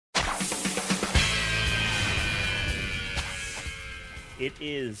It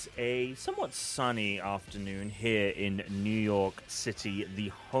is a somewhat sunny afternoon here in New York City, the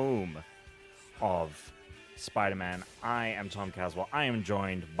home of Spider-Man. I am Tom Caswell. I am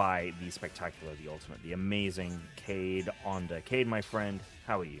joined by the spectacular, the ultimate, the amazing Cade Onda. Cade, my friend,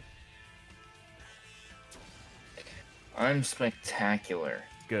 how are you? I'm spectacular.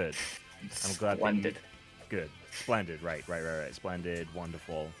 Good. I'm glad Splendid. that you... Good. Splendid, right. Splendid,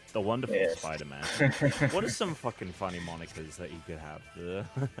 wonderful. The wonderful Yes. Spider-Man. What are some fucking funny monikers that you could have?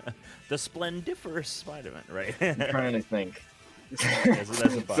 The splendiferous Spider-Man, right? I'm trying to think. There's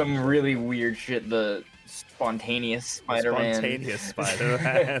a bunch. Some really weird shit. The spontaneous Spider-Man. Spontaneous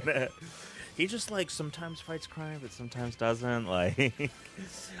Spider-Man. He just sometimes fights crime, but sometimes doesn't. Good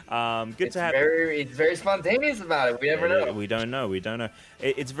It's to have. It's very spontaneous about it. We never know. We don't know.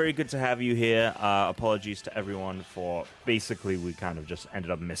 It's very good to have you here. Apologies to everyone for basically we kind of just ended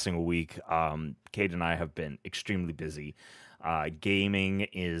up missing a week. Kate and I have been extremely busy. Gaming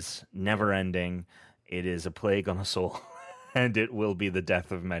is never ending. It is a plague on us all, and it will be the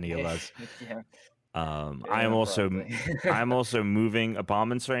death of many of us. Yeah. I am also I'm also moving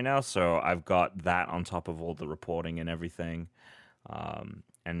apartments right now, so I've got that on top of all the reporting and everything.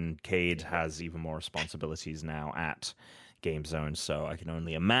 And Cade has even more responsibilities now at Game Zone, so I can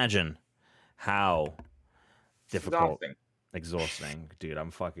only imagine how difficult, exhausting. Dude,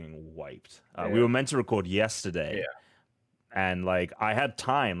 I'm fucking wiped. We were meant to record yesterday, and I had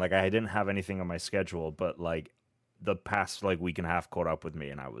time, I didn't have anything on my schedule, but the past week and a half caught up with me,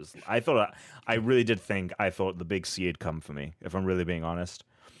 and I really did think the big C had come for me, if I'm really being honest.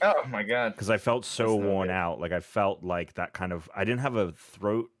 Oh my god. Because I felt so worn out. I felt that kind of, I didn't have a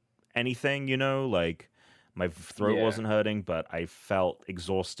throat anything, my throat wasn't hurting, but I felt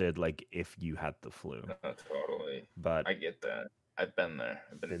exhausted if you had the flu. No, totally. But I get that. I've been there.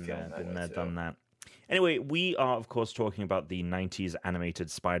 I've been there, done that. Anyway, we are, of course, talking about the 90s animated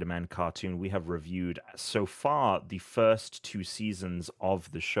Spider-Man cartoon. We have reviewed, so far, the first 2 seasons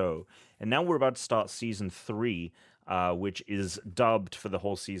of the show. And now we're about to start season 3, which is dubbed for the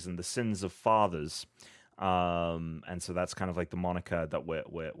whole season, The Sins of Fathers. And so that's kind of the moniker that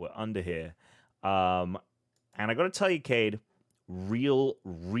we're under here. And I got to tell you, Cade, real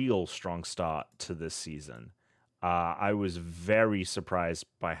strong start to this season. I was very surprised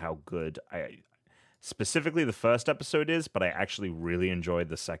by how good specifically the first episode is, but I actually really enjoyed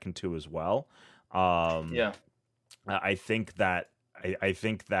the second 2 as well. I think that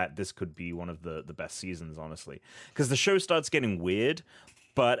this could be one of the best seasons, honestly, because the show starts getting weird,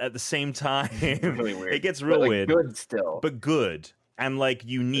 but at the same time, really weird. It gets real weird. Good still, but good and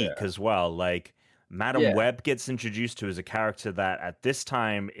unique as well. Madam Web gets introduced to as a character that at this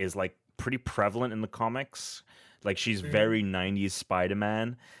time is pretty prevalent in the comics. She's very 90s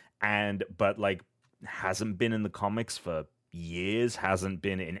Spider-Man, but hasn't been in the comics for years, hasn't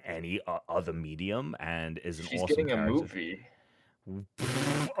been in any other medium, and is an awesome getting character. A movie.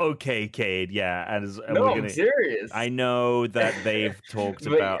 Okay, Cade, yeah. I'm serious. I know that they've talked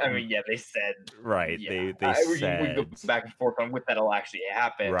about... I mean, they said... Right, yeah. they said... We go back and forth on what that'll actually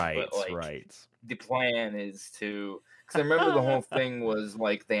happen. Right, but, right. The plan is to... Because I remember the whole thing was,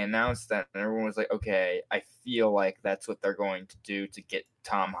 they announced that, and everyone was like, okay, I feel like that's what they're going to do to get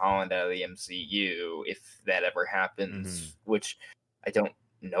Tom Holland out of the MCU, if that ever happens, which I don't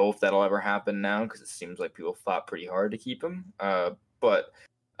know if that'll ever happen now, because it seems like people fought pretty hard to keep him. But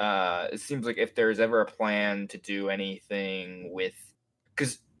it seems like if there's ever a plan to do anything with...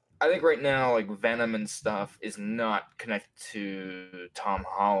 Because I think right now, Venom and stuff is not connected to Tom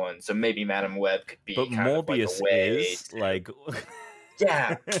Holland, so maybe Madam Web could be. But Morbius is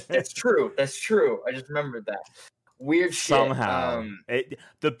Yeah, that's true. That's true. I just remembered that. Weird shit. Somehow,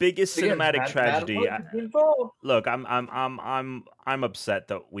 the biggest cinematic tragedy. Look, I'm upset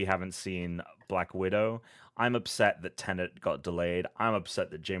that we haven't seen Black Widow. I'm upset that Tenet got delayed. I'm upset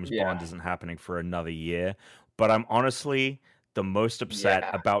that James Bond isn't happening for another year. But I'm honestly the most upset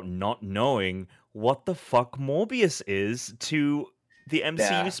about not knowing what the fuck Morbius is to the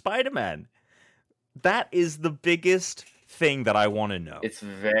MCU Spider-Man. That is the biggest thing that I want to know. It's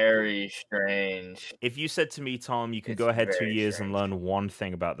very strange. If you said to me, Tom, you could go ahead 2 years and learn one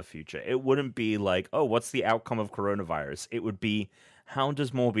thing about the future, it wouldn't be oh, what's the outcome of coronavirus? It would be, how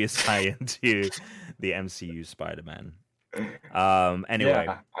does Morbius tie into the MCU Spider-Man? Anyway.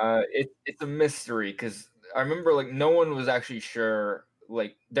 Yeah, it's a mystery, because I remember no one was actually sure.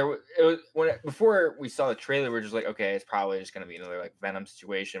 Before we saw the trailer, we were just okay, it's probably just going to be another Venom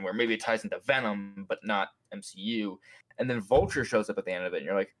situation where maybe it ties into Venom but not MCU, and then Vulture shows up at the end of it, and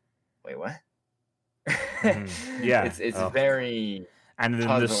you're like, wait, what? Yeah, it's very And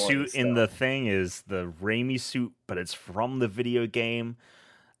then the suit puzzling in the stuff. thing is the Raimi suit, but it's from the video game.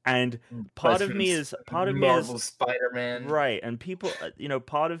 And But part of me is Marvel Spider-Man. right. And people,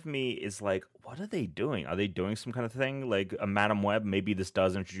 part of me is like, what are they doing? Are they doing some kind of thing like a Madam Web? Maybe this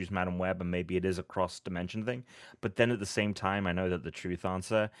does introduce Madam Web, and maybe it is a cross dimension thing. But then at the same time, I know that the truth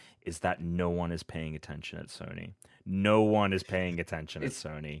answer is that no one is paying attention at Sony. No one is paying attention at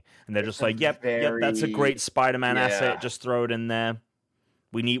Sony, and they're just a like, "Yep, that's a great Spider-Man asset. yeah. Just throw it in there.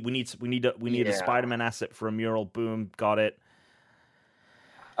 We need a Yeah. Spider-Man asset for a mural. Boom, got it.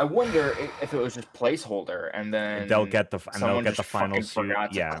 I wonder if it was just placeholder, and then They'll get the someone just final fucking suit.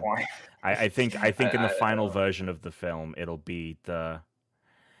 forgot to Yeah, climb. I think in the I final don't know. version of the film, it'll be the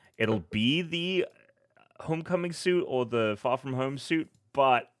Homecoming suit or the Far From Home suit,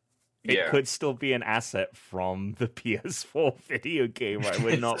 but it Yeah. could still be an asset from the PS4 video game. I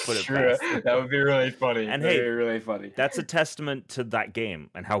would not put it True. past. That would be really funny. And That'd hey, be really funny. That's a testament to that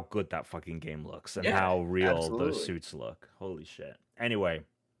game and how good that fucking game looks and how real absolutely. those suits look. Holy shit. Anyway,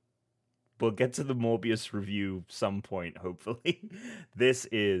 we'll get to the Morbius review some point, hopefully. This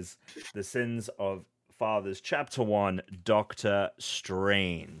is The Sins of Fathers, Chapter 1, Doctor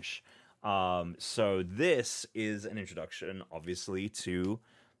Strange. So this is an introduction, obviously, to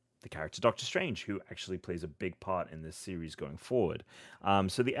the character Doctor Strange, who actually plays a big part in this series going forward.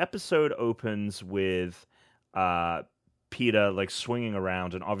 So the episode opens with Peter like swinging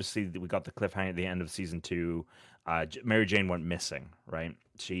around, and obviously we got the cliffhanger at the end of season 2. Mary Jane went missing, right?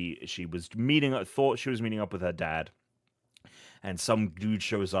 She was thought she was meeting up with her dad, and some dude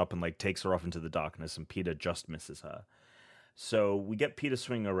shows up and like takes her off into the darkness, and Peter just misses her. So we get Peter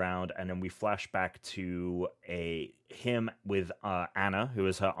swinging around, and then we flash back to him with Anna, who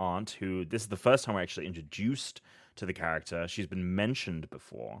is her aunt. Who this is the first time we're actually introduced to the character. She's been mentioned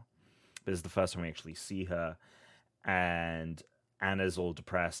before, but this is the first time we actually see her. And Anna's all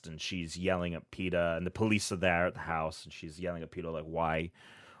depressed, and she's yelling at Peter. And the police are there at the house, and she's yelling at Peter like, why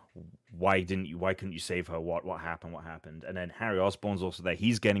couldn't you save her? What happened? And then Harry Osborn's also there.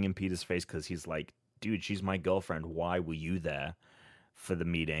 He's getting in Peter's face because he's like, dude, she's my girlfriend. Why were you there for the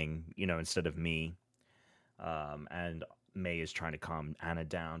meeting, instead of me? And May is trying to calm Anna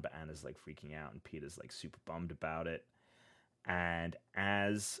down, but Anna's like freaking out, and Peter's like super bummed about it. And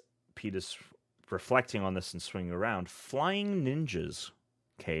as Peter's reflecting on this and swinging around, flying ninjas,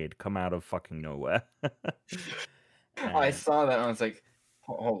 Cade, come out of fucking nowhere. I saw that and I was like,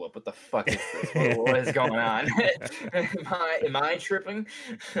 hold up, what the fuck is this? What is going on? Am I tripping?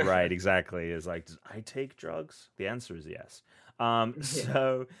 Right, exactly. It's like, did I take drugs? The answer is yes.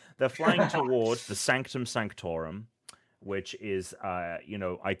 So they're flying towards the Sanctum Sanctorum, which is,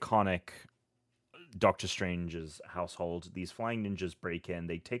 iconic Doctor Strange's household. These flying ninjas break in.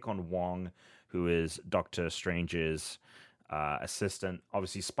 They take on Wong, who is Doctor Strange's assistant.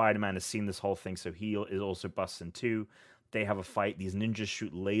 Obviously, Spider-Man has seen this whole thing, so he is also busts in too. They have a fight. These ninjas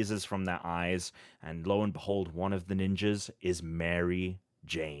shoot lasers from their eyes, and lo and behold, one of the ninjas is Mary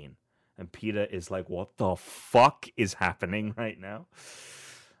Jane. And Peter is like, what the fuck is happening right now?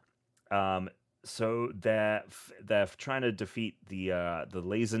 So they're trying to defeat the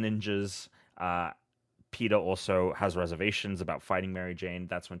laser ninjas. Peter also has reservations about fighting Mary Jane.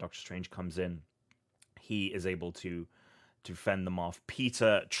 That's when Doctor Strange comes in. He is able to fend them off.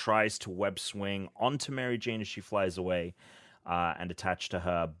 Peter tries to web swing onto Mary Jane as she flies away and attach to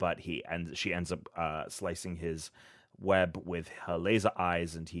her, but she ends up slicing his web with her laser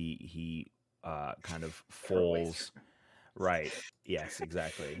eyes, and he kind of falls. Right. Yes,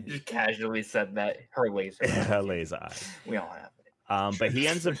 exactly. You just casually said that. Her laser eyes. Her laser eyes. We all have it. But he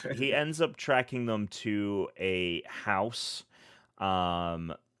ends up tracking them to a house.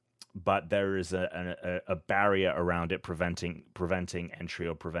 But there is a barrier around it preventing entry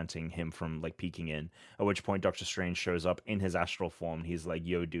or preventing him from like peeking in. At which point Doctor Strange shows up in his astral form. He's like,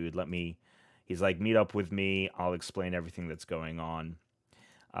 "Yo, dude, he's like, meet up with me. I'll explain everything that's going on."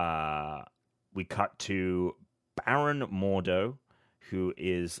 We cut to Baron Mordo,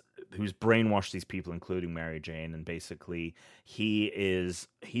 who's brainwashed these people, including Mary Jane, and basically he's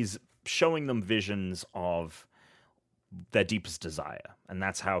showing them visions of their deepest desire, and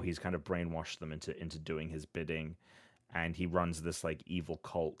that's how he's kind of brainwashed them into doing his bidding. And he runs this like evil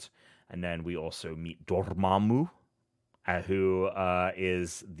cult. And then we also meet Dormammu, who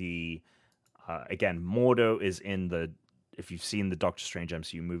is the again, Mordo is in the, if you've seen the Doctor Strange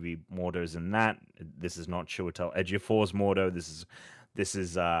MCU movie, Mordo's in that. This is not Chiwetel Ejiofor's Mordo. This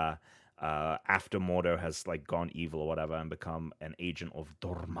is after Mordo has like gone evil or whatever and become an agent of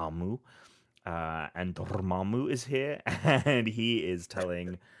Dormammu. And Dormammu is here, and he is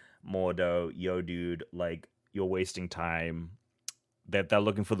telling Mordo, "Yo, dude, like, you're wasting time they're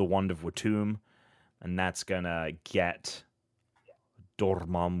looking for the Wand of Watum, and that's gonna get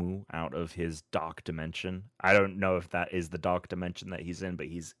Dormammu out of his dark dimension. I don't know if that is the dark dimension that he's in, but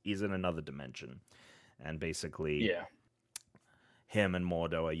he's in another dimension. And basically, Yeah. him and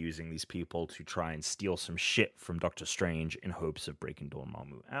Mordo are using these people to try and steal some shit from Doctor Strange in hopes of breaking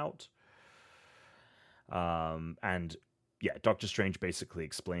Dormammu out. And yeah, Doctor Strange basically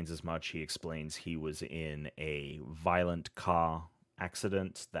explains as much. He explains he was in a violent car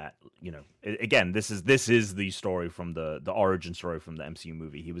accident that, you know, again, this is the story from the origin story from the MCU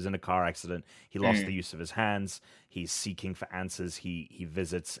movie. He was in a car accident. He lost the use of his hands. He's seeking for answers. He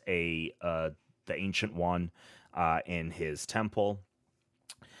visits the Ancient One in his temple,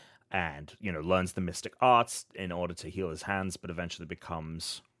 and, you know, learns the mystic arts in order to heal his hands, but eventually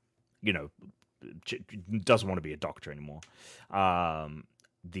becomes, you know, doesn't want to be a doctor anymore.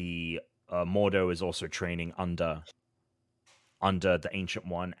 The Mordo is also training under the Ancient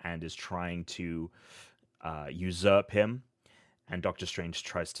One and is trying to usurp him, and Doctor Strange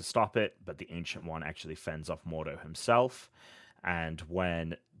tries to stop it, but the Ancient One actually fends off Mordo himself. And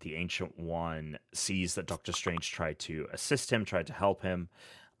when the Ancient One sees that Doctor Strange tried to assist him, tried to help him,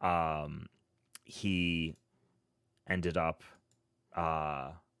 he ended up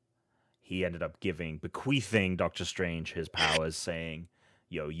bequeathing Doctor Strange his powers, saying,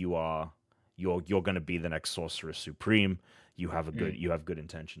 "Yo, you're going to be the next Sorcerer Supreme. You have good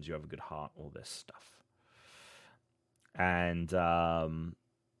intentions. You have a good heart. All this stuff." And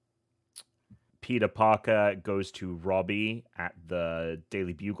Peter Parker goes to Robbie at the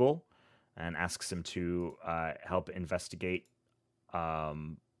Daily Bugle and asks him to help investigate,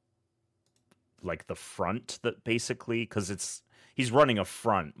 like the front that basically, because he's running a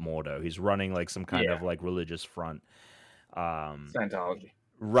front, Mordo. He's running like some kind of like religious front. Scientology.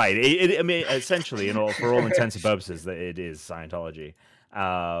 Right. I mean, essentially, for all intents and purposes, that it is Scientology.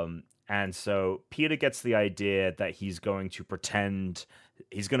 And so Peter gets the idea that he's going to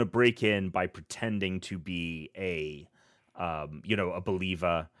break in by pretending to be a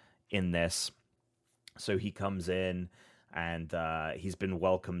believer in this. So he comes in, and he's been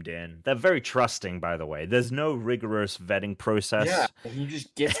welcomed in. They're very trusting, by the way. There's no rigorous vetting process. Yeah, he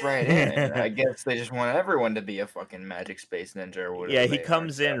just gets right in. I guess they just want everyone to be a fucking magic space ninja or whatever. Yeah, he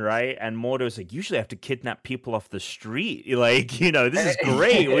comes in, right? And Mordo's like, usually I have to kidnap people off the street. Like, you know, this is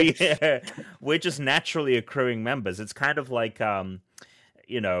great. We're just naturally accruing members. It's kind of like, in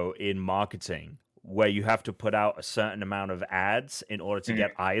marketing, where you have to put out a certain amount of ads in order to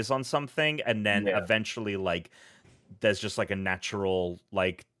get eyes on something. And then eventually, like, there's just like a natural,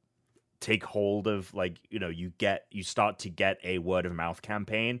 like, take hold of, like, you know, you start to get a word of mouth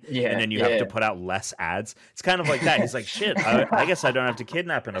campaign, and then you have to put out less ads. It's kind of like that. He's like, shit, I guess I don't have to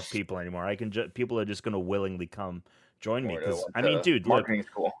kidnap enough people anymore. People are just going to willingly come join me. Because, I mean, dude, look,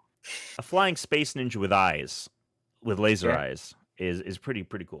 cool. A flying space ninja with eyes, with laser eyes, is pretty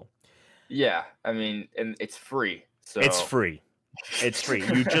cool. Yeah, I mean, and it's free. So it's free. It's free.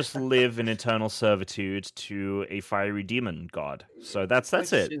 You just live in eternal servitude to a fiery demon god. So that's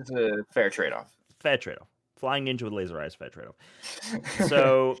it. It's a fair trade-off. Fair trade-off. Flying ninja with laser eyes, fair trade-off.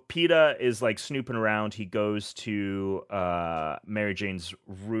 So Peter is like snooping around. He goes to Mary Jane's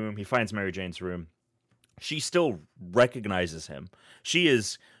room. He finds Mary Jane's room. She still recognizes him. She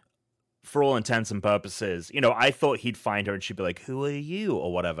is, for all intents and purposes, you know, I thought he'd find her and she'd be like, "Who are you?"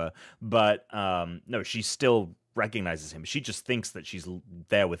 or whatever. But no, she still recognizes him. She just thinks that she's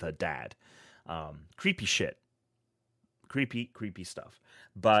there with her dad. Creepy shit. Creepy stuff.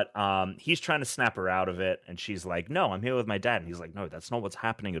 But he's trying to snap her out of it, and she's like, "No, I'm here with my dad." And he's like, "No, that's not what's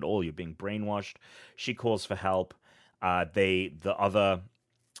happening at all. You're being brainwashed." She calls for help. The other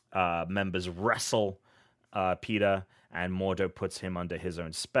members wrestle Peter, and Mordo puts him under his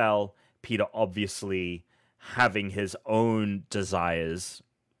own spell. Peter, obviously having his own desires,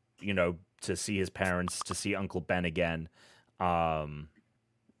 you know, to see his parents, to see Uncle Ben again,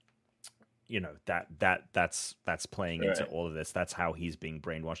 you know, that's playing into all of this. That's how he's being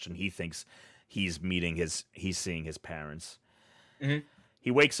brainwashed, and he thinks he's seeing his parents. Mm-hmm.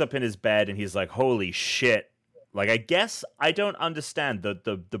 He wakes up in his bed and he's like, "Holy shit!" Like, I guess I don't understand.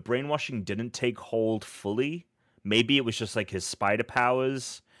 The brainwashing didn't take hold fully. Maybe it was just like his spider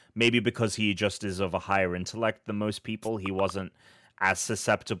powers. Maybe because he just is of a higher intellect than most people, he wasn't as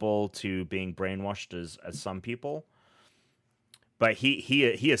susceptible to being brainwashed as some people. But he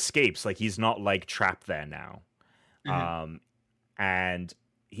escapes. Like, he's not like trapped there now. Mm-hmm. And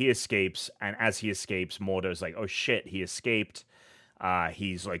he escapes, and as he escapes, Mordo's like, "Oh shit, he escaped."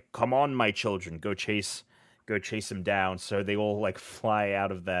 He's like, "Come on, my children, go chase him down." So they all like fly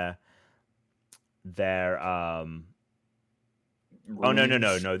out of their Oh no.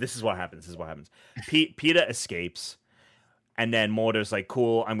 rooms. This is what happens. Peter escapes, and then Mordo's like,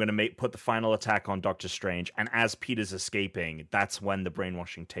 "Cool, I'm gonna put the final attack on Doctor Strange." And as Peter's escaping, that's when the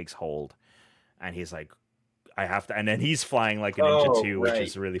brainwashing takes hold, and he's like, "I have to." And then he's flying like a ninja Oh, too, which right.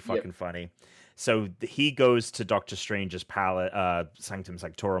 is really Yep. fucking funny. So he goes to Doctor Strange's palace, Sanctum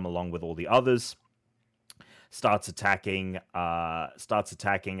Sanctorum, along with all the others. Starts attacking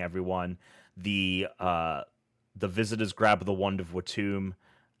everyone. The visitors grab the wand of Watum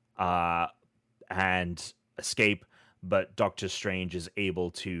and escape, but Doctor Strange is able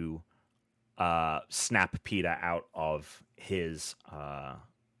to snap Peter out of his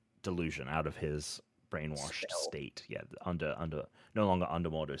delusion, out of his brainwashed state. Yeah, under no longer under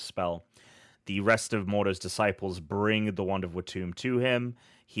Mordo's spell. The rest of Mordo's disciples bring the wand of Watum to him.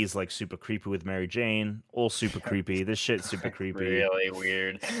 He's like super creepy with Mary Jane, all super creepy. This shit's super creepy. Really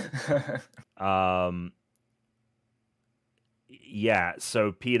weird. Yeah,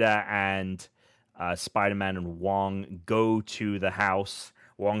 so Peter and Spider-Man and Wong go to the house.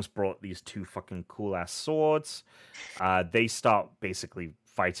 Wong's brought these two fucking cool ass swords. They start basically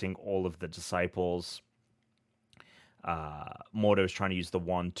fighting all of the disciples. Mordo's trying to use the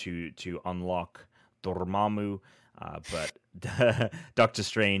wand to unlock Dormammu, but Doctor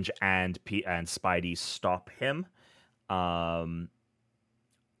Strange and Spidey stop him. At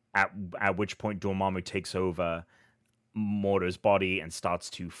which point Dormammu takes over Mordo's body and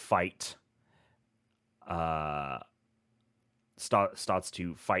starts to fight. Starts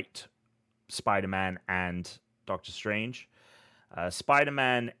to fight Spider-Man and Doctor Strange.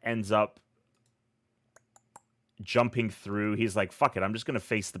 Spider-Man ends up jumping through. He's like, fuck it, I'm just gonna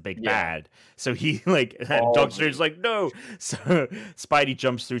face the big bad. So he like Doctor Strange's like, no. So Spidey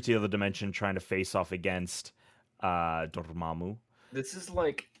jumps through to the other dimension trying to face off against Dormammu. This is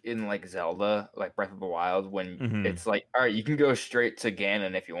like in like Zelda, like Breath of the Wild, when Mhm. it's like, all right, you can go straight to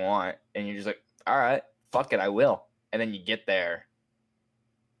Ganon if you want, and you're just like, all right, fuck it, I will. And then you get there.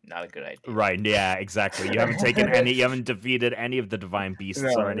 Not a good idea. Right, yeah, exactly. You haven't you haven't defeated any of the divine beasts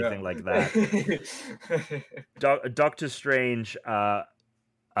or anything like that. Doctor Strange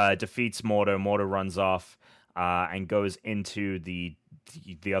defeats Mordo. Mordo runs off and goes into the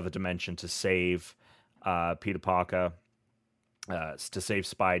other dimension to save Peter Parker, to save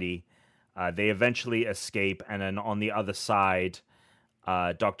Spidey. They eventually escape, and then on the other side,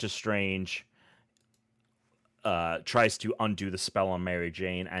 Doctor Strange tries to undo the spell on Mary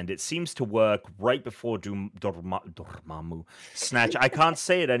Jane, and it seems to work right before Dormammu snatch. I can't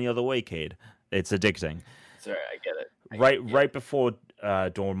say it any other way, Cade. It's addicting. Sorry, I get it. Right before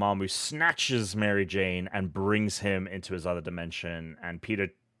Dormammu snatches Mary Jane and brings him into his other dimension, and Peter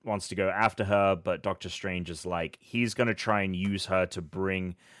wants to go after her, but Doctor Strange is like, he's going to try and use her to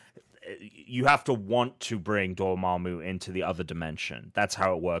bring... You have to want to bring Dormammu into the other dimension. That's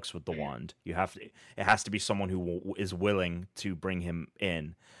how it works with the wand. It has to be someone who is willing to bring him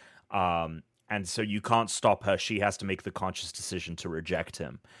in. And so you can't stop her. She has to make the conscious decision to reject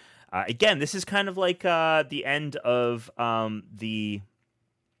him. Again, this is kind of like the end of the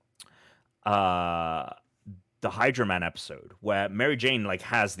Hydra Man episode, where Mary Jane like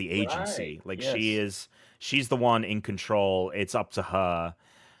has the agency. Right. Like Yes. she's the one in control. It's up to her.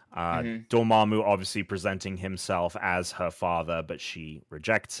 Dormammu obviously presenting himself as her father, but she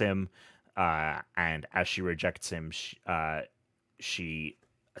rejects him. And as she rejects him, she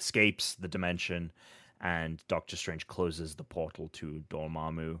escapes the dimension, and Doctor Strange closes the portal to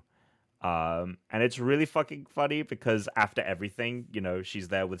Dormammu. And it's really fucking funny because after everything, she's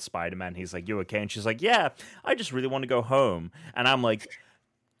there with Spider-Man. He's like, "You okay?" And she's like, "Yeah, I just really want to go home." And I'm like,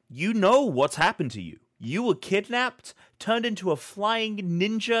 you know what's happened to you. You were kidnapped, turned into a flying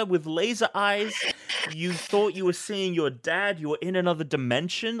ninja with laser eyes. You thought you were seeing your dad. You were in another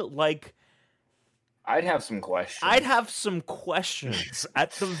dimension. Like, I'd have some questions. I'd have some questions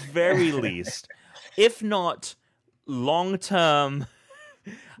at the very least. If not long-term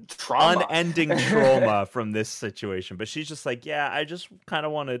trauma. unending trauma from this situation. But she's just like, yeah, I just kind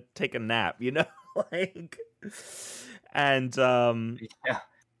of want to take a nap, like, and Yeah.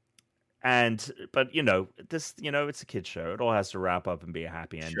 but this, it's a kid's show. It all has to wrap up and be a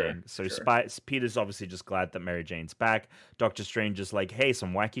happy ending. So Peter's obviously just glad that Mary Jane's back. Doctor Strange is like, hey,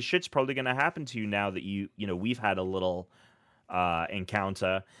 some wacky shit's probably going to happen to you now that we've had a little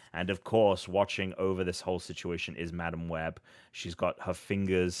encounter. And of course, watching over this whole situation is Madam Web. She's got her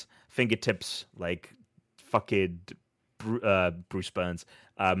fingertips like fucking Bruce Burns,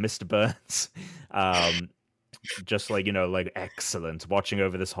 Mr. Burns. Just like, like excellent, watching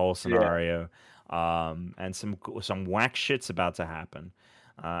over this whole scenario. And some whack shit's about to happen.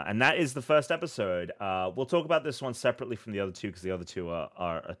 And that is the first episode. We'll talk about this one separately from the other two because the other two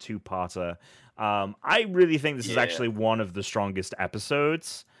are a two-parter. I really think this is actually one of the strongest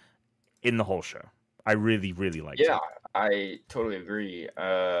episodes in the whole show. I really, really liked it. Yeah, I totally agree.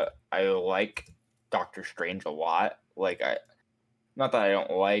 I like Doctor Strange a lot. Like, not that I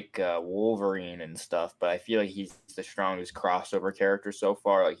don't like Wolverine and stuff, but I feel like he's the strongest crossover character so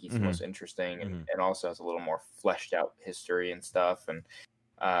far. Like, he's the most interesting and also has a little more fleshed out history and stuff. And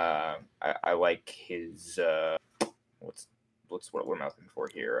I like his what am I looking for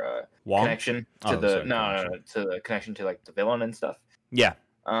here? Connection to to the connection to like the villain and stuff. Yeah.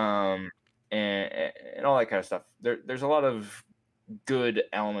 And all that kind of stuff. There's a lot of good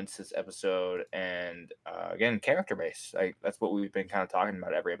elements to this episode, and again, character based. Like, that's what we've been kind of talking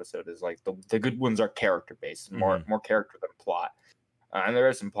about every episode. Is like the good ones are character based, more character than plot. And there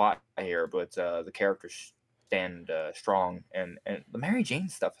is some plot here, but the characters stand strong. And the Mary Jane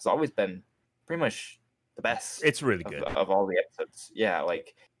stuff has always been pretty much the best. It's really good of all the episodes. Yeah,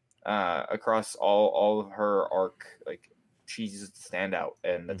 like across all of her arc, like, she's a standout,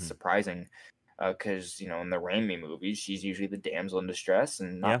 and that's surprising. Because in the Raimi movies, she's usually the damsel in distress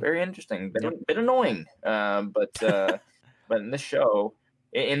and not very interesting, bit annoying. But in this show,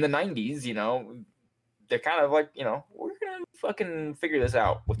 in the '90s, they're kind of like, we're gonna fucking figure this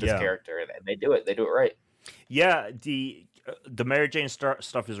out with this character, and they do it. They do it right. Yeah, the Mary Jane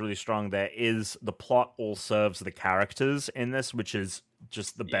stuff is really strong. The plot all serves the characters in this, which is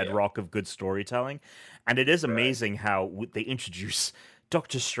just the bedrock of good storytelling, and it is amazing how they introduce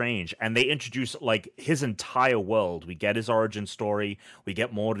Doctor Strange, and they introduce like his entire world. We get his origin story. We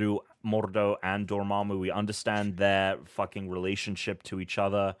get Mordo and Dormammu. We understand their fucking relationship to each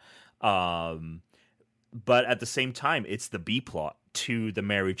other. But at the same time, it's the B plot to the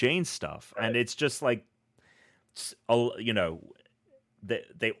Mary Jane stuff, and it's just like,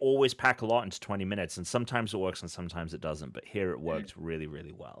 they always pack a lot into 20 minutes, and sometimes it works and sometimes it doesn't. But here it worked really,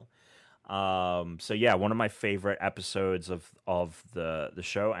 really well. So yeah, one of my favorite episodes of the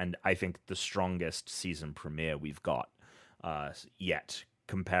show, and I think the strongest season premiere we've got yet,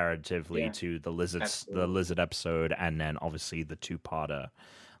 comparatively to the lizard episode, and then obviously the two-parter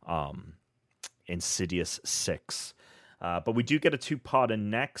Insidious 6. But we do get a two-parter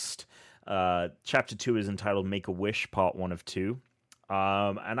next. Chapter 2 is entitled Make a Wish, Part 1 of 2.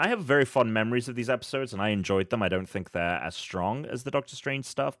 And I have very fond memories of these episodes, and I enjoyed them. I don't think they're as strong as the Doctor Strange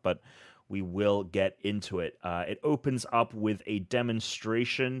stuff, but we will get into it. It opens up with a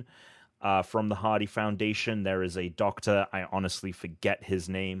demonstration from the Hardy Foundation. There is a doctor, I honestly forget his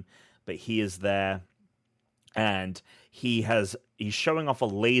name, but he is there, and he's showing off a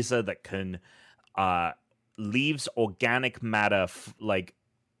laser that can leaves organic matter, like,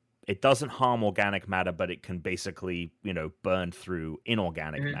 it doesn't harm organic matter, but it can basically, burn through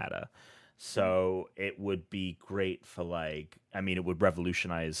inorganic matter. So it would be great for it would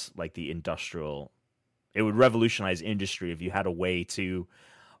revolutionize it would revolutionize industry if you had a way to,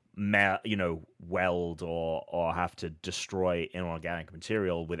 weld or have to destroy inorganic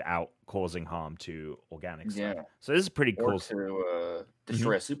material without causing harm to organic stuff. So this is pretty cool. Or to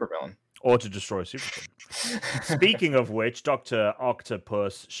destroy a supervillain. Or to destroy a supervillain. Speaking of which, Dr.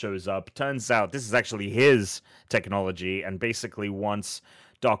 Octopus shows up. Turns out this is actually his technology, and basically once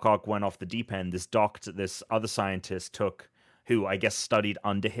Doc Ock went off the deep end, this other scientist who I guess studied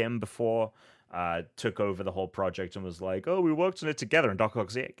under him before, took over the whole project and was like, "Oh, we worked on it together." And Doc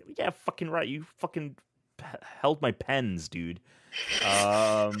Ock's like, "Yeah, fucking right. You fucking held my pens, dude."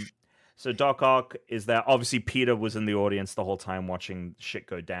 So Doc Ock is there. Obviously, Peter was in the audience the whole time watching shit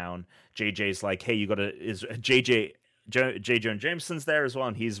go down. JJ's like, "Hey, JJ Jonah Jameson's there as well,"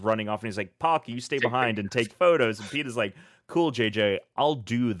 and he's running off, and he's like, "Parker, you stay behind and take photos." And Peter's like, "Cool, JJ, I'll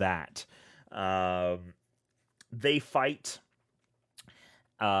do that." They fight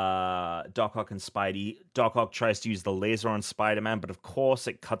Doc Ock and Spidey. Doc Ock tries to use the laser on Spider-Man, but of course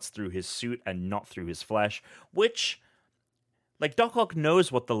it cuts through his suit and not through his flesh, which, Doc Ock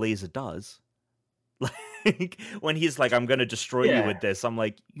knows what the laser does. When he's like, "I'm going to destroy you with this," I'm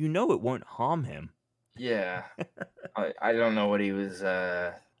like, it won't harm him. Yeah. I don't know what he was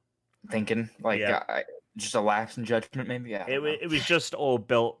thinking. Just a lapse in judgment, maybe? It was just all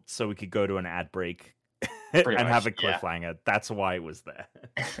built so we could go to an ad break and have a cliffhanger. Yeah. That's why it was there.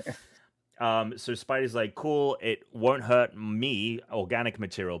 So Spidey's like, "Cool, it won't hurt me, organic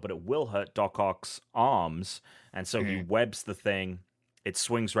material, but it will hurt Doc Ock's arms." And so he webs the thing. It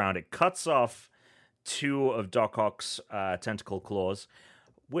swings around. It cuts off 2 of Doc Ock's tentacle claws,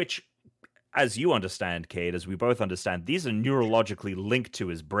 which, as you understand, Cade, as we both understand, these are neurologically linked to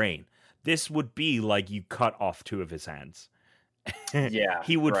his brain. This would be like you cut off 2 of his hands. Yeah,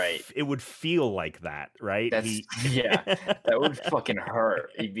 he would right. it would feel like that, right? That's yeah, that would fucking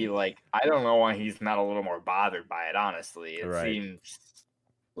hurt. He'd be like, I don't know why he's not a little more bothered by it, honestly. It Right. seems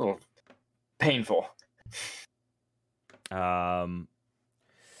a little painful.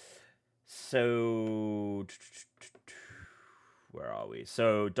 So where are we?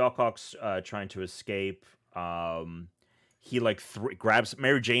 So Doc Ock's trying to escape. He like grabs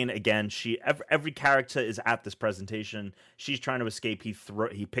Mary Jane again. Every character is at this presentation. She's trying to escape. He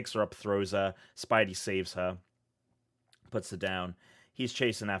picks her up, throws her. Spidey saves her, puts her down. He's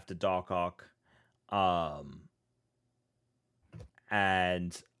chasing after Doc Ock,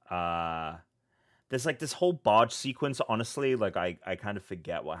 and there's like this whole barge sequence. Honestly, like I kind of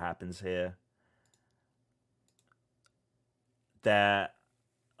forget what happens here.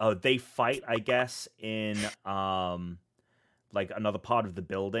 They fight, I guess, in like another part of the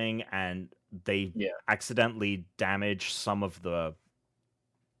building, and they accidentally damage something,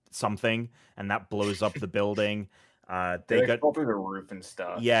 and that blows up the building. They get fall through the roof and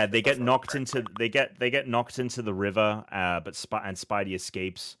stuff. Yeah, they get knocked into the river, but Spidey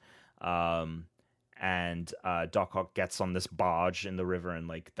escapes. And Doc Ock gets on this barge in the river, and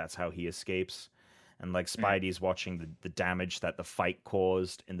like that's how he escapes. And like Spidey's watching the damage that the fight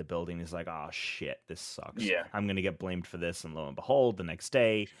caused in the building. He's like, oh shit, this sucks. Yeah. I'm gonna get blamed for this. And lo and behold, the next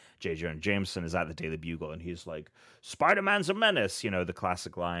day, J. Jonah Jameson is at the Daily Bugle, and he's like, Spider-Man's a menace, the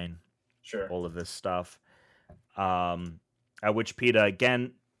classic line. Sure. All of this stuff. At which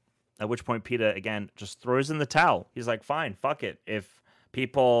point Peter again just throws in the towel. He's like, fine, fuck it. If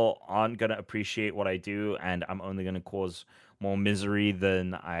people aren't gonna appreciate what I do, and I'm only gonna cause more misery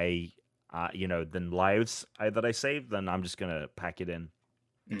than than lives that I save, then I'm just gonna pack it in.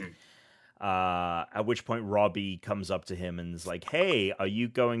 At which point Robbie comes up to him and is like, hey, are you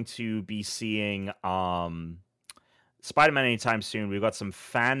going to be seeing Spider-Man anytime soon? We've got some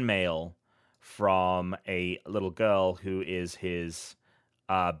fan mail from a little girl who is his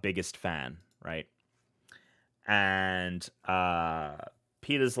biggest fan, right? And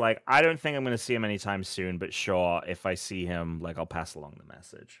Peter's like, I don't think I'm going to see him anytime soon, but sure, if I see him, like, I'll pass along the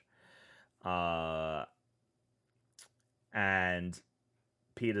message. And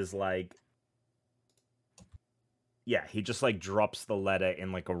Peter's like, yeah, he just like drops the letter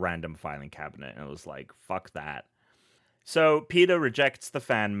in like a random filing cabinet, and it was like, fuck that. So Peter rejects the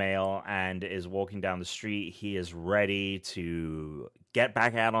fan mail and is walking down the street. He is ready to get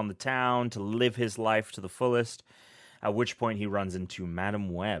back out on the town, to live his life to the fullest, at which point he runs into Madam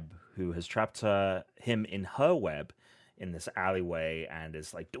Web, who has trapped him in her web in this alleyway and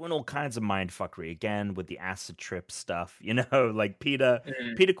is like doing all kinds of mindfuckery again with the acid trip stuff, like Peter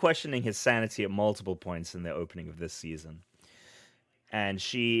questioning his sanity at multiple points in the opening of this season. And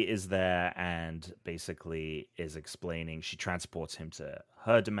she is there and basically is explaining, she transports him to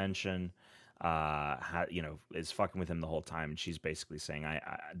her dimension, is fucking with him the whole time. And she's basically saying,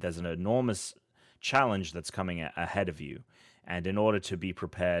 there's an enormous challenge that's coming ahead of you. And in order to be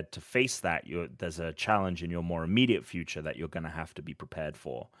prepared to face that, there's a challenge in your more immediate future that you're going to have to be prepared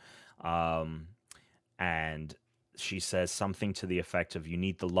for. And she says something to the effect of, you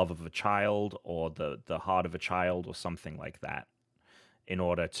need the love of a child or the heart of a child or something like that in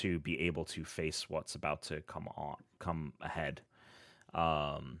order to be able to face what's about to come ahead.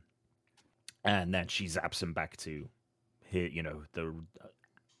 And then she zaps him back to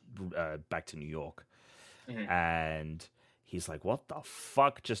back to New York. And he's like, what the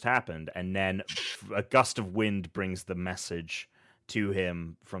fuck just happened? And then a gust of wind brings the message to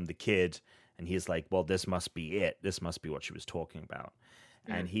him from the kid. And he's like, well, this must be it. This must be what she was talking about.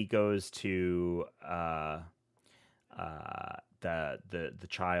 And he goes to the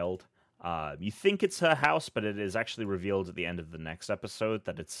child. You think it's her house, but it is actually revealed at the end of the next episode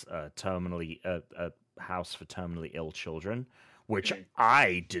that it's a house for terminally ill children, which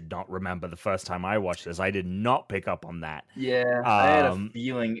I did not remember the first time I watched this. I did not pick up on that. Yeah, I had a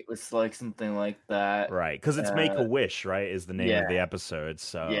feeling it was like something like that. Right, because it's Make-A-Wish, right, is the name of the episode.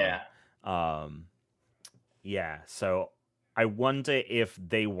 So so I wonder if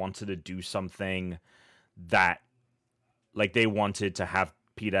they wanted to do something that, like, they wanted to have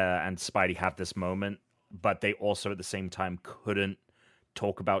Peter and Spidey have this moment, but they also at the same time couldn't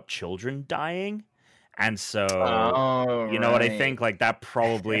talk about children dying. And so, you know what I think? Like, that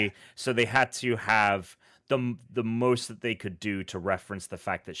probably... So they had to have... The most that they could do to reference the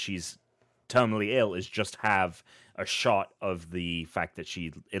fact that she's terminally ill is just have a shot of the fact that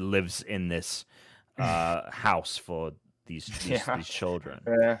it lives in this house for these children.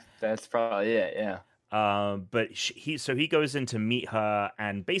 Yeah, that's probably it, yeah. But he goes in to meet her,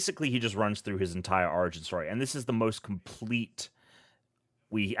 and basically he just runs through his entire origin story, and this is the most complete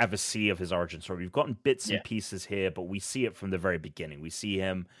we ever see of his origin story. We've gotten bits and pieces here, but we see it from the very beginning. We see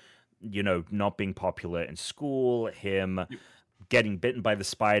him, not being popular in school, him getting bitten by the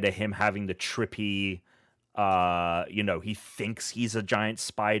spider, him having the trippy, he thinks he's a giant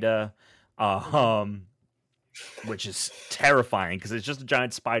spider, which is terrifying because it's just a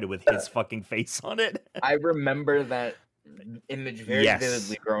giant spider with his fucking face on it. I remember that image very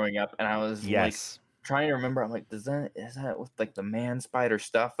vividly growing up, and I was like trying to remember. I'm like, is that with like the man spider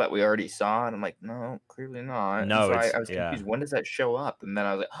stuff that we already saw? And I'm like, no, clearly not. No, so I was confused. When does that show up? And then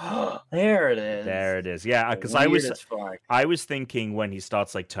I was like, oh, there it is. There it is. Yeah, because I was thinking when he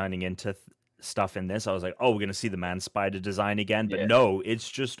starts like turning into stuff in this, I was like, oh, we're gonna see the man spider design again, but no, it's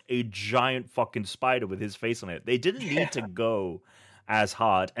just a giant fucking spider with his face on it. They didn't need to go as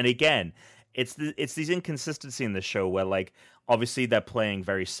hard. And again, it's these inconsistency in the show where like obviously they're playing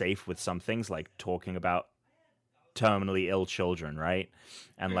very safe with some things, like talking about terminally ill children, right?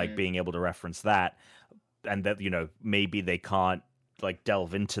 And like being able to reference that, and that maybe they can't like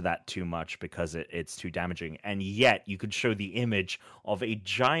delve into that too much because it's too damaging. And yet you could show the image of a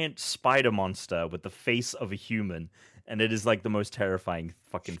giant spider monster with the face of a human, and it is like the most terrifying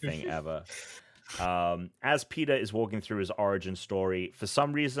fucking thing ever. As Peter is walking through his origin story, for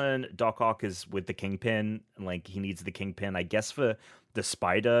some reason Doc Ock is with the Kingpin, and like he needs the Kingpin, I guess, for the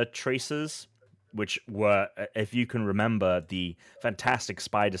spider traces, which were, if you can remember, the fantastic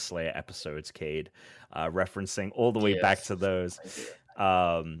Spider Slayer episodes, Cade, referencing all the way back to those.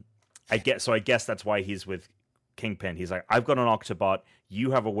 I guess that's why he's with Kingpin. He's like, I've got an Octobot.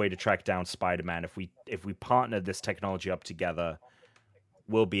 You have a way to track down Spider-Man. If we partner this technology up together,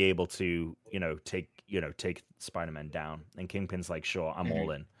 we'll be able to take Spider-Man down. And Kingpin's like, sure, I'm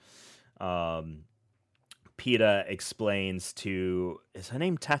all in. Peter explains to, is her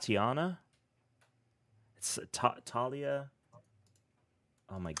name Tatiana? It's Talia.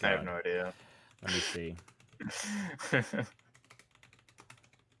 Oh my god! I have no idea. Let me see.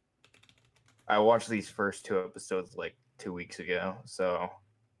 I watched these first 2 episodes like 2 weeks ago, so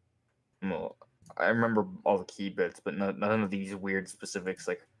I remember all the key bits, but none of these weird specifics,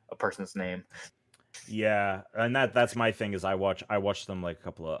 like a person's name. Yeah, and that's my thing. Is I watched them like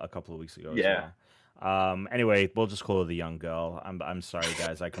a couple of weeks ago. Yeah. As well. Anyway, we'll just call her the young girl. I'm sorry,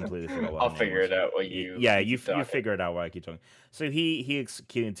 guys. I completely forgot what I'll figure it out. You figure it out while I keep talking. So he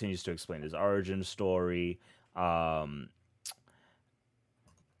continues to explain his origin story.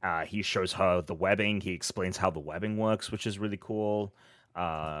 He shows her the webbing. He explains how the webbing works, which is really cool.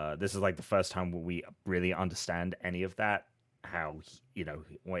 This is like the first time we really understand any of that. How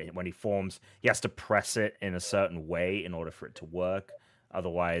when he forms, he has to press it in a certain way in order for it to work.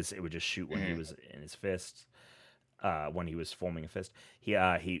 Otherwise, it would just shoot when he was in his fists. When he was forming a fist, he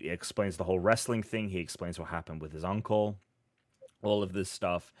explains the whole wrestling thing. He explains what happened with his uncle, all of this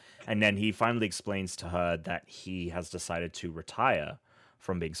stuff, and then he finally explains to her that he has decided to retire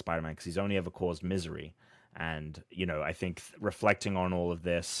from being Spider-Man because he's only ever caused misery. And I think reflecting on all of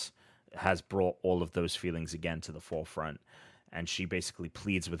this has brought all of those feelings again to the forefront. And she basically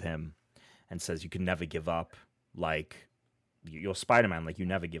pleads with him and says, "You can never give up. Like, you're Spider-Man, like you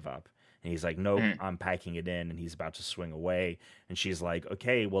never give up." And he's like, "Nope, I'm packing it in." And he's about to swing away. And she's like,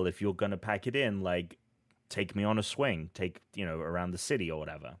 "Okay, well, if you're going to pack it in, like, take me on a swing, around the city or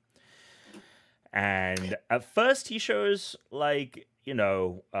whatever." And at first he shows like,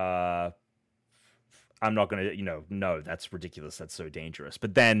 I'm not going to, no, that's ridiculous. That's so dangerous.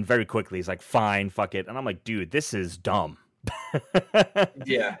 But then very quickly he's like, fine, fuck it. And I'm like, dude, this is dumb.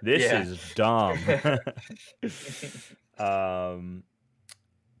 This is dumb.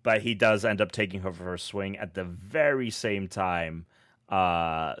 But he does end up taking her for a swing at the very same time.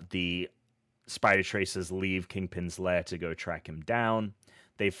 The spider tracers leave Kingpin's lair to go track him down.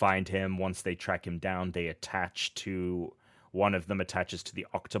 They find him. Once they track him down, they attach to one of them attaches to the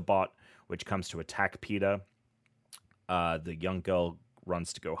Octobot, which comes to attack Peter. The young girl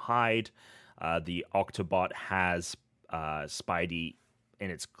runs to go hide. The Octobot has Spidey in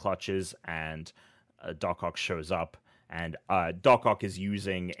its clutches, and Doc Ock shows up. And Doc Ock is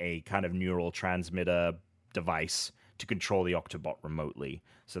using a kind of neural transmitter device to control the Octobot remotely.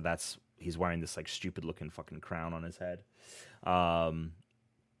 So he's wearing this like stupid looking fucking crown on his head.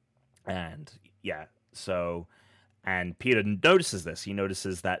 And Peter notices this. He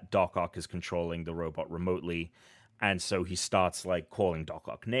notices that Doc Ock is controlling the robot remotely. And so he starts like calling Doc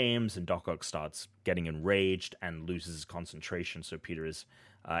Ock names, and Doc Ock starts getting enraged and loses his concentration. So Peter is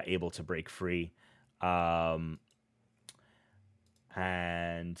able to break free. And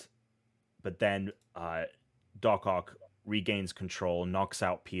but then Doc Ock regains control, knocks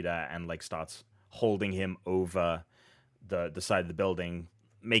out Peter, and like starts holding him over the side of the building,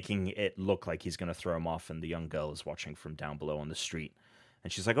 making it look like he's going to throw him off. And the young girl is watching from down below on the street,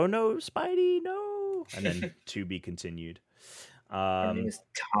 and she's like, "Oh no, Spidey, no!" And then to be continued. Her name is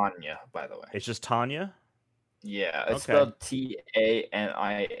Tanya, by the way. It's just Tanya. Yeah, it's spelled Tania,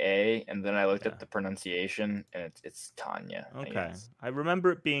 and then I looked up the pronunciation, and it's Tanya. Okay, I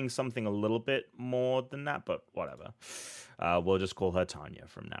remember it being something a little bit more than that, but whatever. We'll just call her Tanya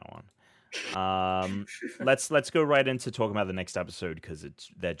from now on. Let's go right into talking about the next episode because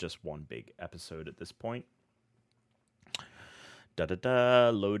they're just one big episode at this point.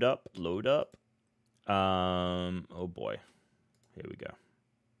 Load up. Oh boy, here we go.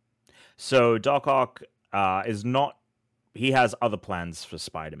 So Doc Ock is not. He has other plans for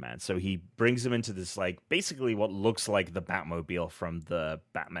Spider-Man, so he brings him into this like basically what looks like the Batmobile from the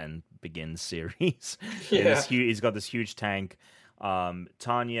Batman Begins series. Yeah, he's got this huge tank.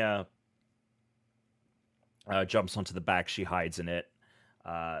 Tanya jumps onto the back. She hides in it.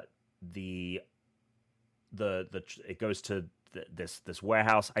 It goes to this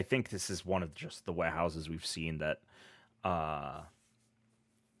warehouse. I think this is one of just the warehouses we've seen that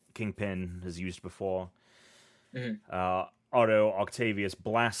Kingpin has used before. Mm-hmm. Otto Octavius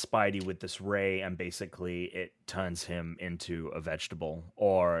blasts Spidey with this ray, and basically it turns him into a vegetable,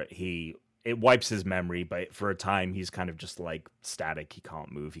 or it wipes his memory, but for a time he's kind of just like static. He can't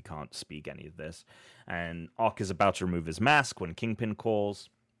move, he can't speak any of this. And Ock is about to remove his mask when Kingpin calls,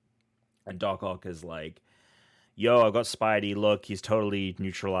 and Doc Ock is like, "Yo, I got Spidey, look, he's totally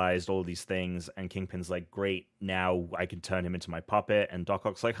neutralized, all these things." And Kingpin's like, "Great, now I can turn him into my puppet." And Doc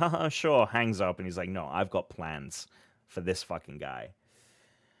Ock's like, "Haha, sure," hangs up, and he's like, "No, I've got plans for this fucking guy."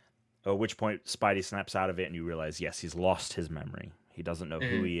 At which point Spidey snaps out of it, and you realize, yes, he's lost his memory. He doesn't know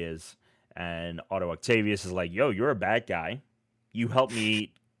who he is. And Otto Octavius is like, "Yo, you're a bad guy. You helped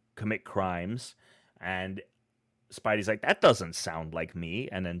me commit crimes." And Spidey's like, "That doesn't sound like me."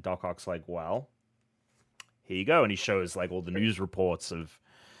 And then Doc Ock's like, "Well, here you go," and he shows like all the news reports of.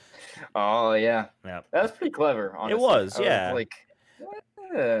 Oh yeah, that's pretty clever. Honestly. It was, yeah.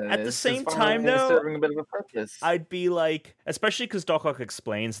 At the same time, though, serving a bit of a purpose. I'd be like, especially because Doc Ock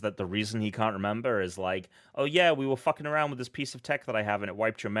explains that the reason he can't remember is like, "Oh yeah, we were fucking around with this piece of tech that I have, and it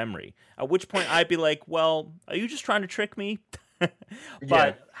wiped your memory." At which point, I'd be like, "Well, are you just trying to trick me?"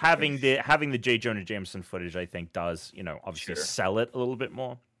 But having the J. Jonah Jameson footage, I think, does obviously sell it a little bit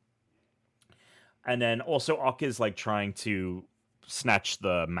more. And then also Ock is like trying to snatch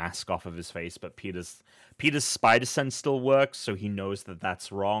the mask off of his face, but Peter's spider sense still works, so he knows that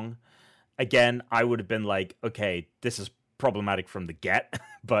that's wrong. Again, I would have been like, okay, this is problematic from the get,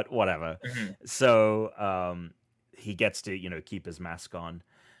 but whatever. Mm-hmm. So he gets to keep his mask on.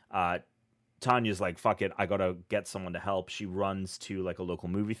 Tanya's like, "Fuck it, I gotta get someone to help." She runs to like a local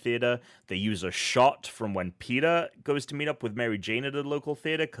movie theater. They use a shot from when Peter goes to meet up with Mary Jane at a local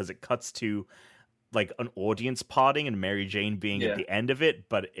theater because it cuts to like an audience parting and Mary Jane being at the end of it,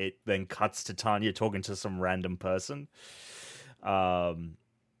 but it then cuts to Tanya talking to some random person. So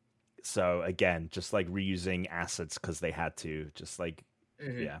again, just like reusing assets because they had to, just like,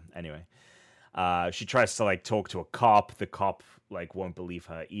 anyway. She tries to like talk to a cop. The cop like won't believe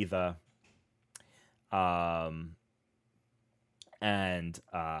her either. And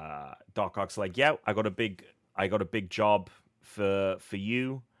Doc Ock's like, "Yeah, I got a big job for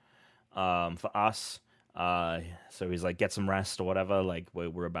you. For us." So he's like, "Get some rest," or whatever. Like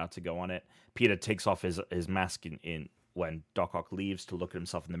we're about to go on it. Peter takes off his mask in when Doc Ock leaves to look at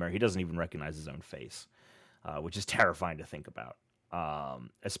himself in the mirror. He doesn't even recognize his own face, which is terrifying to think about.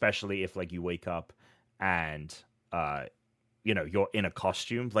 Especially if like you wake up and you're in a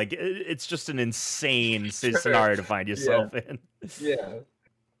costume. Like it's just an insane scenario to find yourself in. Yeah.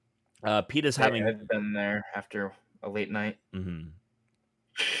 Peter's having. I've been there after a late night. Mm-hmm.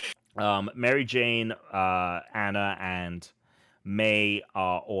 Mary Jane, Anna, and May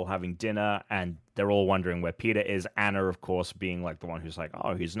are all having dinner, and they're all wondering where Peter is. Anna, of course, being like the one who's like,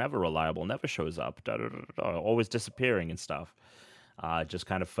 "Oh, he's never reliable, never shows up, always disappearing and stuff." Just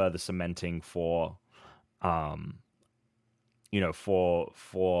kind of further cementing for Mary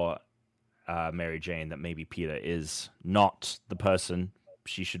Jane that maybe Peter is not the person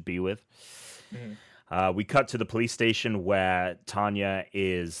she should be with. Mm-hmm. We cut to the police station where Tanya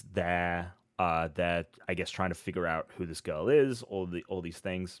is there. They're, I guess, trying to figure out who this girl is, all these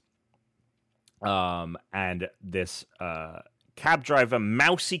things. And this cab driver,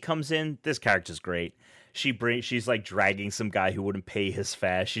 Mousy, comes in. This character's great. She's like dragging some guy who wouldn't pay his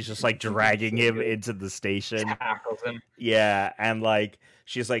fare. She's just like dragging him into the station. Tackles him. Yeah, and like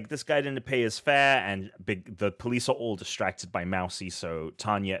she's like, this guy didn't pay his fare, and the police are all distracted by Mousy, so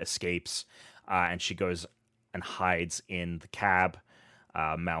Tanya escapes, and she goes and hides in the cab.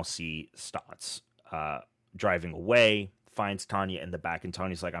 Mousy starts driving away, finds Tanya in the back, and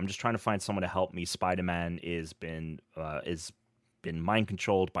Tanya's like, I'm just trying to find someone to help me. Spider-Man is been mind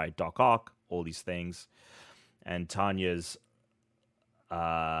controlled by Doc Ock, all these things. And Tanya's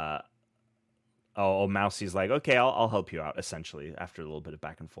Mousy's like, okay, I'll help you out, essentially, after a little bit of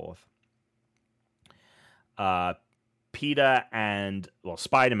back and forth. Peter and,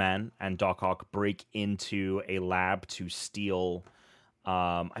 Spider-Man and Doc Ock break into a lab to steal,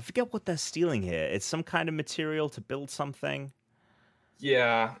 I forget what they're stealing here. It's some kind of material to build something.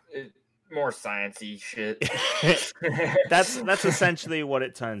 Yeah, more sciencey shit. That's essentially what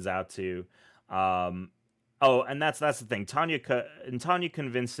it turns out to. And that's the thing. Tanya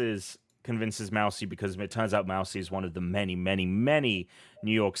convinces Mousy, because it turns out Mousy is one of the many, many, many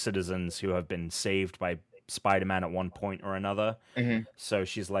New York citizens who have been saved by Spider-Man at one point or another. Mm-hmm. So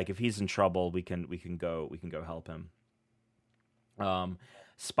she's like, if he's in trouble, we can go help him.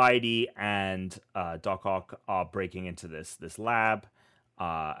 Spidey and Doc Ock are breaking into this lab.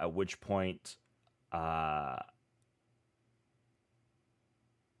 At which point, there's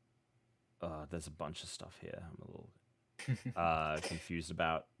a bunch of stuff here. I'm a little confused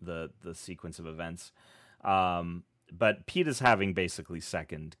about the sequence of events. But Peter's having basically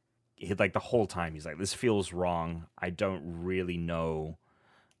the whole time he's like, this feels wrong. I don't really know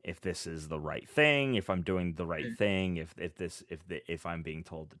if this is the right thing, if I'm doing the right thing, if I'm being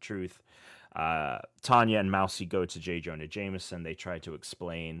told the truth. Tanya and Mousy go to J. Jonah Jameson. They try to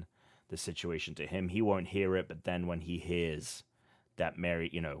explain the situation to him. He won't hear it, but then when he hears that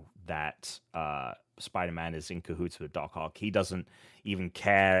Spider-Man is in cahoots with Doc Ock, he doesn't even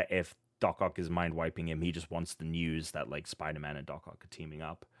care if Doc Ock is mind wiping him. He just wants the news that Spider-Man and Doc Ock are teaming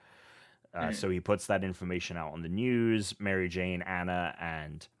up. So he puts that information out on the news. Mary Jane, Anna,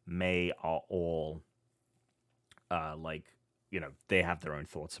 and May are all they have their own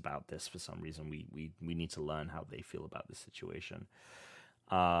thoughts about this for some reason. We need to learn how they feel about this situation.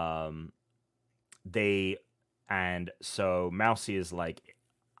 So Mousy is like,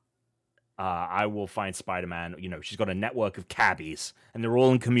 I will find Spider-Man. She's got a network of cabbies, and they're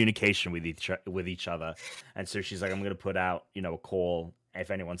all in communication with each other. And so she's like, I'm going to put out, a call. If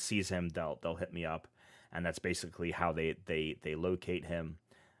anyone sees him, they'll hit me up. And that's basically how they locate him.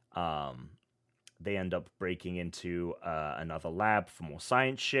 They end up breaking into another lab for more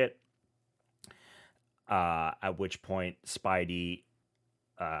science shit. At which point, Spidey,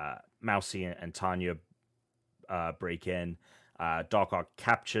 Mousy, and Tanya break in. Doc Ock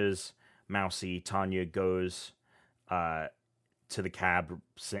captures Mousy. Tanya goes to the cab,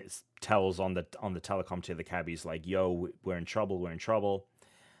 tells on the telecom to the cabbies like, "Yo, we're in trouble,"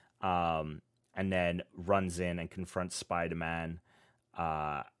 and then runs in and confronts Spider-Man,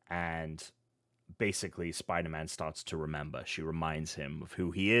 and basically Spider-Man starts to remember. She reminds him of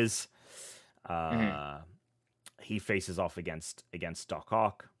who he is. He faces off against Doc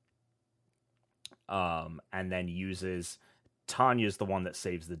Ock, and then uses Tanya's the one that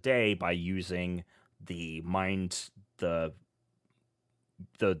saves the day by using the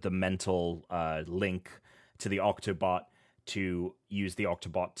mental link to the Octobot to use the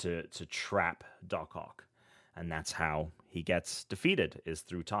Octobot to trap Doc Ock. And that's how he gets defeated, is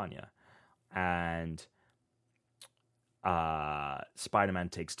through Tanya. And Spider-Man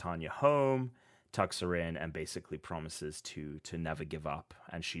takes Tanya home, tucks her in, and basically promises to never give up.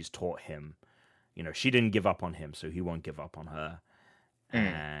 And she's taught him, she didn't give up on him, so he won't give up on her.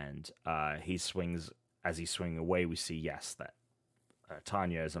 And he's swinging away, we see, that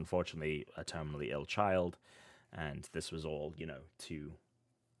Tanya is unfortunately a terminally ill child, and this was all,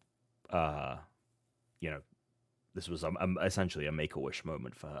 this was essentially a Make-A-Wish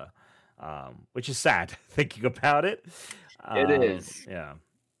moment for her, which is sad thinking about it. It is. Yeah.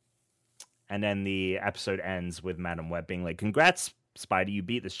 And then the episode ends with Madam Web being like, "Congrats, Spidey, you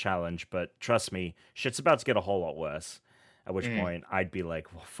beat this challenge, but trust me, shit's about to get a whole lot worse." At which point I'd be like,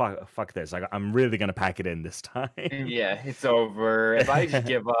 well, fuck this. I'm really going to pack it in this time. Yeah, it's over. If I just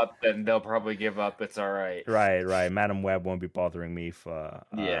give up, then they'll probably give up. It's all right. Right. Madam Web won't be bothering me for...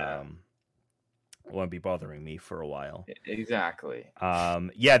 won't be bothering me for a while. Exactly.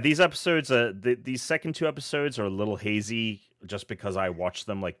 These episodes, these second two episodes are a little hazy just because I watched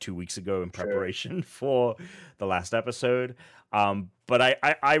them like 2 weeks ago in preparation for the last episode. But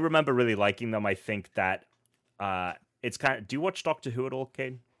I remember really liking them. I think that... it's kind of... Do you watch Doctor Who at all,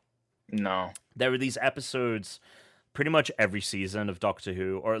 Cade? No. There were these episodes pretty much every season of Doctor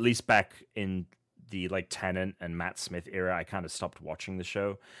Who, or at least back in the like Tennant and Matt Smith era, I kind of stopped watching the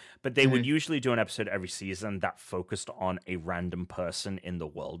show. But they would usually do an episode every season that focused on a random person in the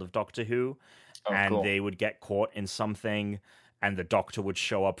world of Doctor Who, Oh, and cool. they would get caught in something, and the Doctor would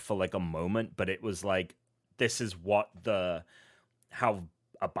show up for like a moment, but it was like this is what how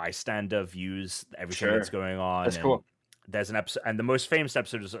a bystander views everything Sure. that's going on. That's and cool. There's an episode, and the most famous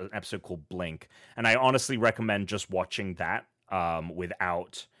episode is an episode called Blink, and I honestly recommend just watching that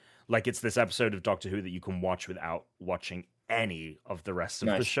without, like, it's this episode of Doctor Who that you can watch without watching any of the rest of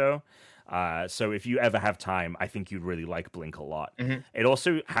the Nice. show. So if you ever have time, I think you'd really like Blink a lot. Mhm. It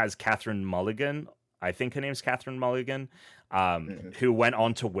also has Catherine Mulligan. I think her name's Catherine Mulligan, who went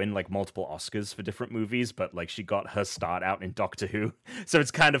on to win like multiple Oscars for different movies, but like she got her start out in Doctor Who. So it's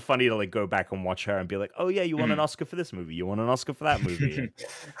kind of funny to like go back and watch her and be like, oh yeah, you won an Oscar for this movie, you won an Oscar for that movie.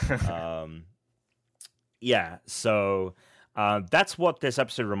 Yeah, so that's what this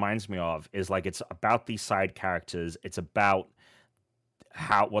episode reminds me of, is like it's about these side characters. It's about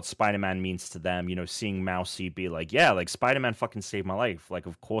what Spider-Man means to them, you know, seeing Mousy be like, yeah, like Spider-Man fucking saved my life. Like,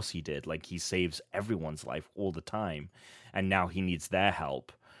 of course he did. Like, he saves everyone's life all the time, and now he needs their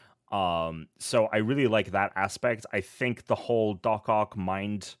help. So I really like that aspect. I think the whole Doc Ock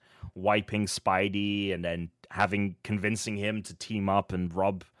mind wiping Spidey and then convincing him to team up and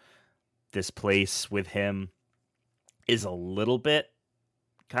rob this place with him is a little bit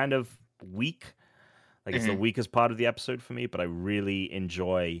kind of weak. Like, it's the weakest part of the episode for me, but I really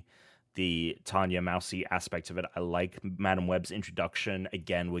enjoy the Tanya Mousy aspect of it. I like Madam Web's introduction.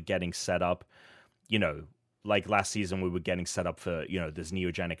 Again, we're getting set up, you know, like last season we were getting set up for, you know, this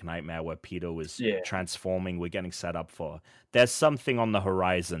neogenic nightmare where Peter was transforming. We're getting set up for, there's something on the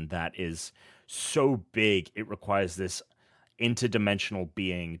horizon that is so big, it requires this interdimensional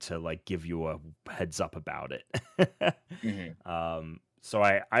being to like give you a heads up about it. So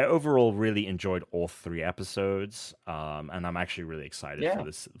I overall really enjoyed all 3 episodes, and I'm actually really excited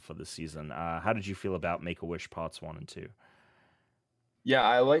for this season. How did you feel about Make-A-Wish Parts 1 and 2? Yeah,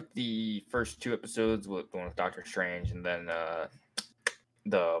 I liked the first 2 episodes, with the one with Doctor Strange, and then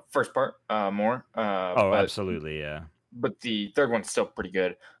the first part more. Absolutely, yeah. But the third one's still pretty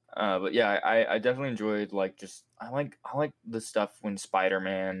good. But yeah, I definitely enjoyed I like the stuff when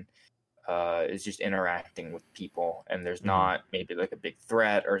Spider-Man is just interacting with people, and there's not maybe like a big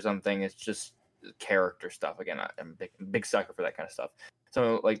threat or something. It's just character stuff. Again, I'm a big sucker for that kind of stuff.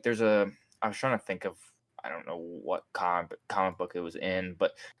 So like, I was trying to think of, I don't know what comic book it was in,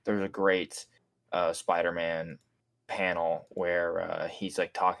 but there's a great Spider-Man panel where he's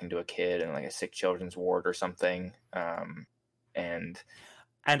like talking to a kid in like a sick children's ward or something, and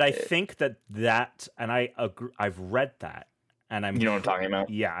I think that, and I agree, I've read that. And you know what I'm talking about?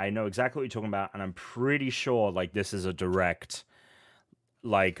 Yeah, I know exactly what you're talking about, and I'm pretty sure like this is a direct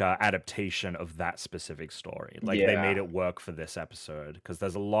like adaptation of that specific story. Like they made it work for this episode because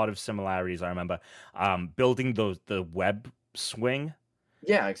there's a lot of similarities. I remember building the web swing.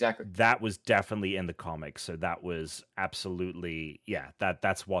 Yeah, exactly. That was definitely in the comics, so that was absolutely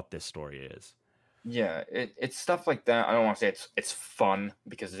that's what this story is. Yeah, it's stuff like that. I don't want to say it's fun,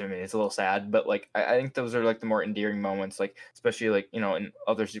 because I mean it's a little sad, but like I think those are like the more endearing moments, like especially like, you know, in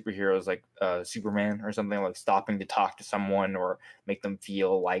other superheroes like Superman or something, like stopping to talk to someone or make them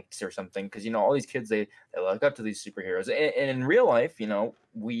feel liked or something, because you know all these kids they look up to these superheroes, and in real life, you know,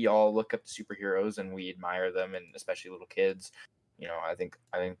 we all look up to superheroes and we admire them, and especially little kids. You know, I think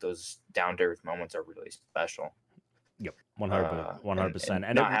those down to earth moments are really special. Yep, 100%,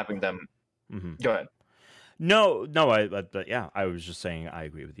 and not having them. Go ahead. No, but yeah, I was just saying I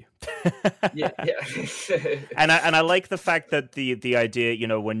agree with you. yeah. and I like the fact that the idea, you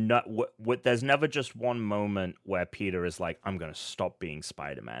know, there's never just one moment where Peter is like, I'm gonna stop being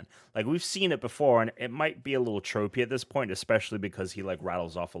Spider-Man. Like, we've seen it before, and it might be a little tropey at this point, especially because he like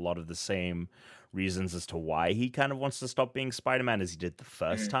rattles off a lot of the same reasons as to why he kind of wants to stop being Spider-Man as he did the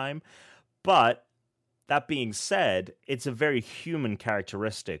first time. But that being said, it's a very human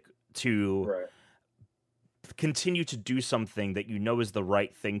characteristic to continue to do something that you know is the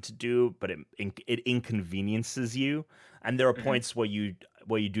right thing to do, but it inconveniences you. And there are points where you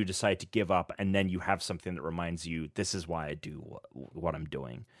do decide to give up, and then you have something that reminds you, this is why I do what I'm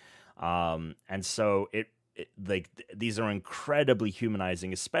doing. And so it like these are incredibly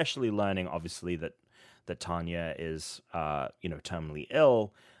humanizing, especially learning obviously that Tanya is you know, terminally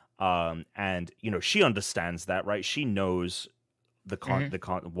ill, and you know, she understands that, right? She knows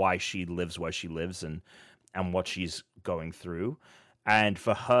why she lives where she lives and what she's going through, and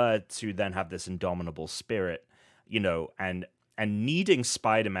for her to then have this indomitable spirit, you know, and needing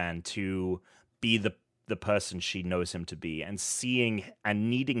Spider-Man to be the person she knows him to be, and seeing and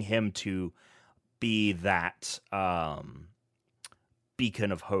needing him to be that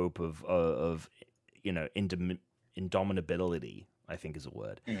beacon of hope of indomitability, I think is a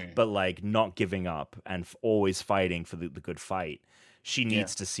word, but like not giving up and always fighting for the good fight. She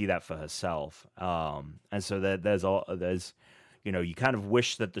needs to see that for herself. And so there's you kind of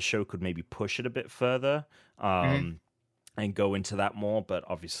wish that the show could maybe push it a bit further and go into that more, but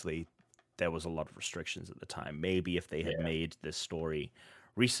obviously there was a lot of restrictions at the time. Maybe if they had made this story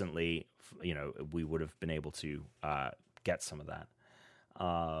recently, we would have been able to get some of that.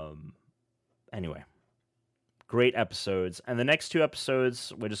 Anyway, great episodes. And the next 2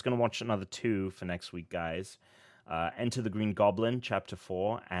 episodes, we're just going to watch another 2 for next week, guys. Enter the Green Goblin, Chapter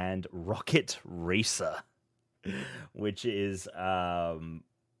 4, and Rocket Racer, which is a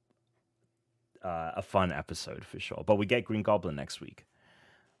fun episode for sure. But we get Green Goblin next week.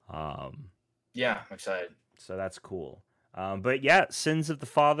 Yeah, I'm excited. So that's cool. But yeah, Sins of the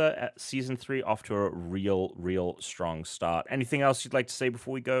Father at season 3 off to a real strong start. Anything else you'd like to say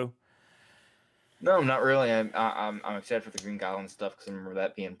before we go? No, not really. I'm excited for the Green Goblin stuff because I remember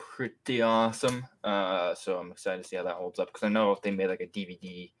that being pretty awesome. So I'm excited to see how that holds up because I know if they made like a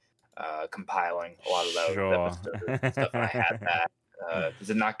DVD compiling a lot of those episodes and stuff, and I had that. Is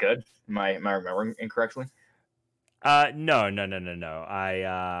it not good? Am I remembering incorrectly? No.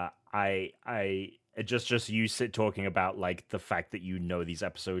 I just you talking about like the fact that these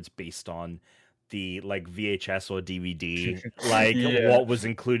episodes based on the like VHS or DVD, like what was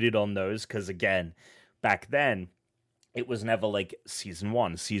included on those. Because again, back then it was never like season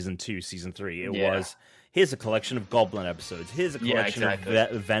 1, season 2, season 3. It was, here's a collection of Goblin episodes. Here's a collection of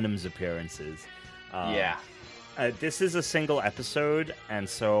Venom's appearances. This is a single episode, and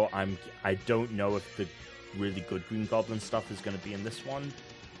so I don't know if the really good Green Goblin stuff is going to be in this one.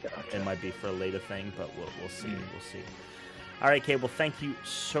 Gotcha. It might be for a later thing, but we'll see. We'll see. All right, Cable, thank you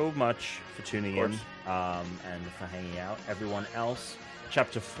so much for tuning in and for hanging out. Everyone else,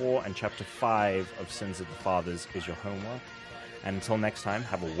 Chapter 4 and Chapter 5 of Sins of the Fathers is your homework. And until next time,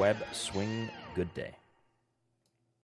 have a web swing good day.